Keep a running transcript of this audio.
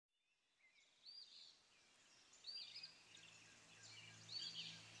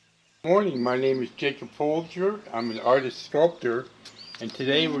Morning, my name is Jacob Folger. I'm an artist sculptor, and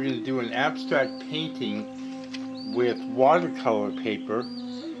today we're going to do an abstract painting with watercolor paper.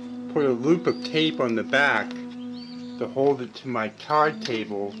 Put a loop of tape on the back to hold it to my card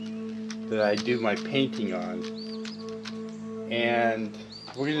table that I do my painting on. And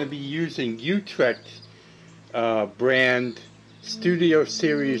we're going to be using Utrect brand Studio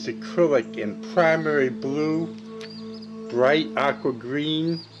Series acrylic in primary blue, bright aqua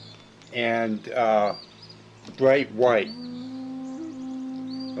green, and bright white.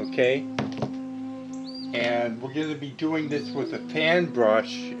 Okay, and we're going to be doing this with a fan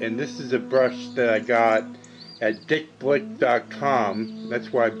brush, and this is a brush that I got at dickblick.com.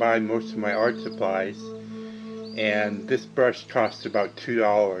 That's where I buy most of my art supplies, and this brush costs about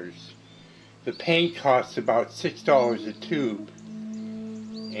 $2. The paint costs about $6 a tube,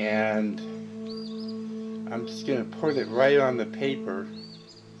 and I'm just going to put it right on the paper.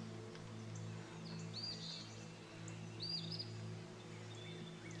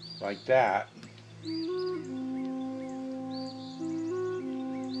 Like that. And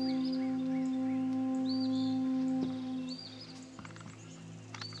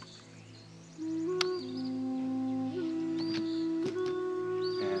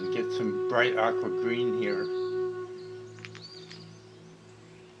get some bright aqua green here.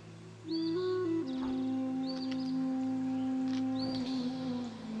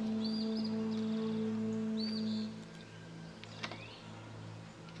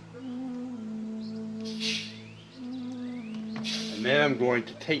 And then I'm going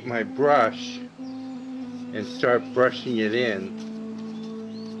to take my brush and start brushing it in.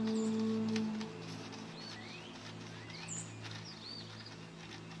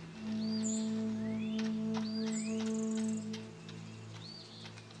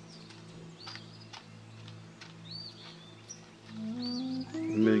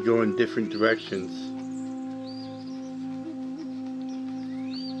 I'm going to go in different directions.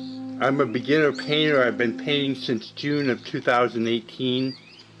 I'm a beginner painter. I've been painting since June of 2018.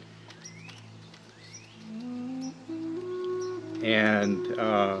 And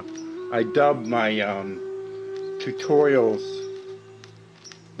I dubbed my tutorials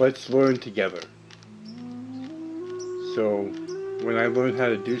 "Let's Learn Together." So when I learn how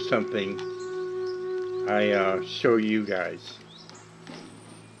to do something, I show you guys.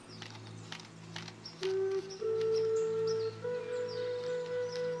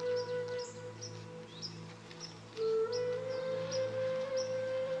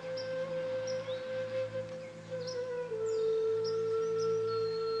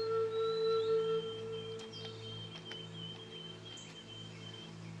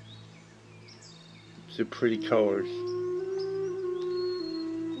 Some pretty colors.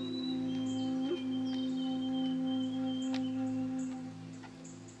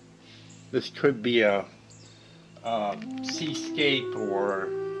 This could be a Seascape or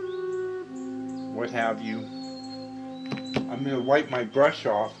what have you. I'm going to wipe my brush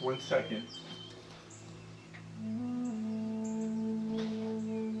off. 1 second.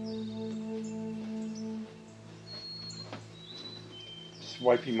 Just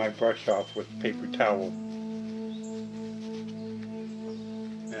wiping my brush off with a paper towel.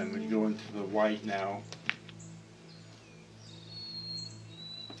 And I'm going to go into the white now.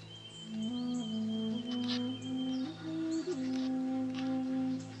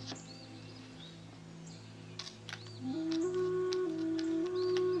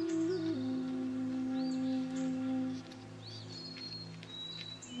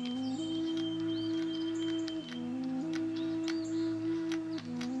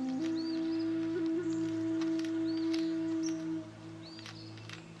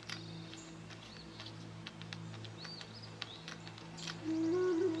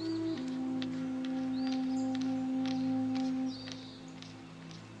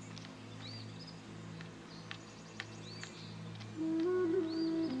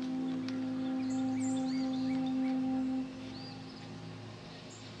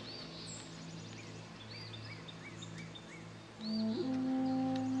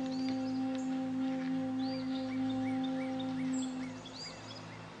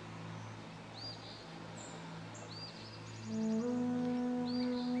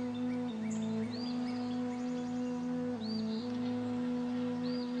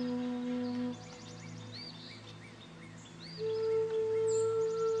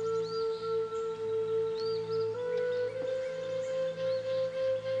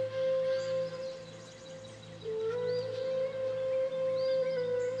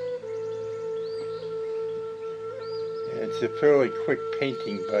 It's a fairly quick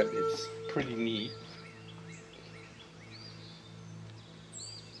painting, but it's pretty neat.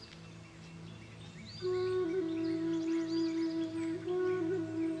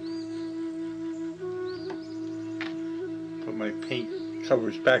 paint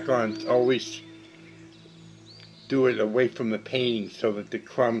covers back on, always do it away from the painting so that the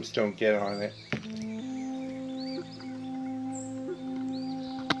crumbs don't get on it.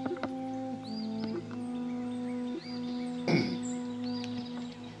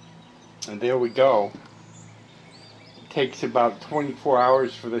 And there we go. It takes about 24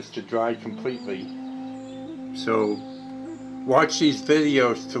 hours for this to dry completely. So watch these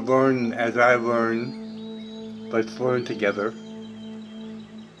videos to learn as I learn. Let's learn together.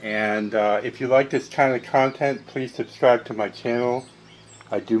 And if you like this kind of content, please subscribe to my channel.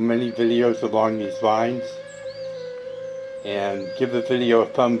 I do many videos along these lines. And give the video a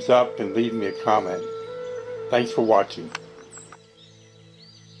thumbs up and leave me a comment. Thanks for watching.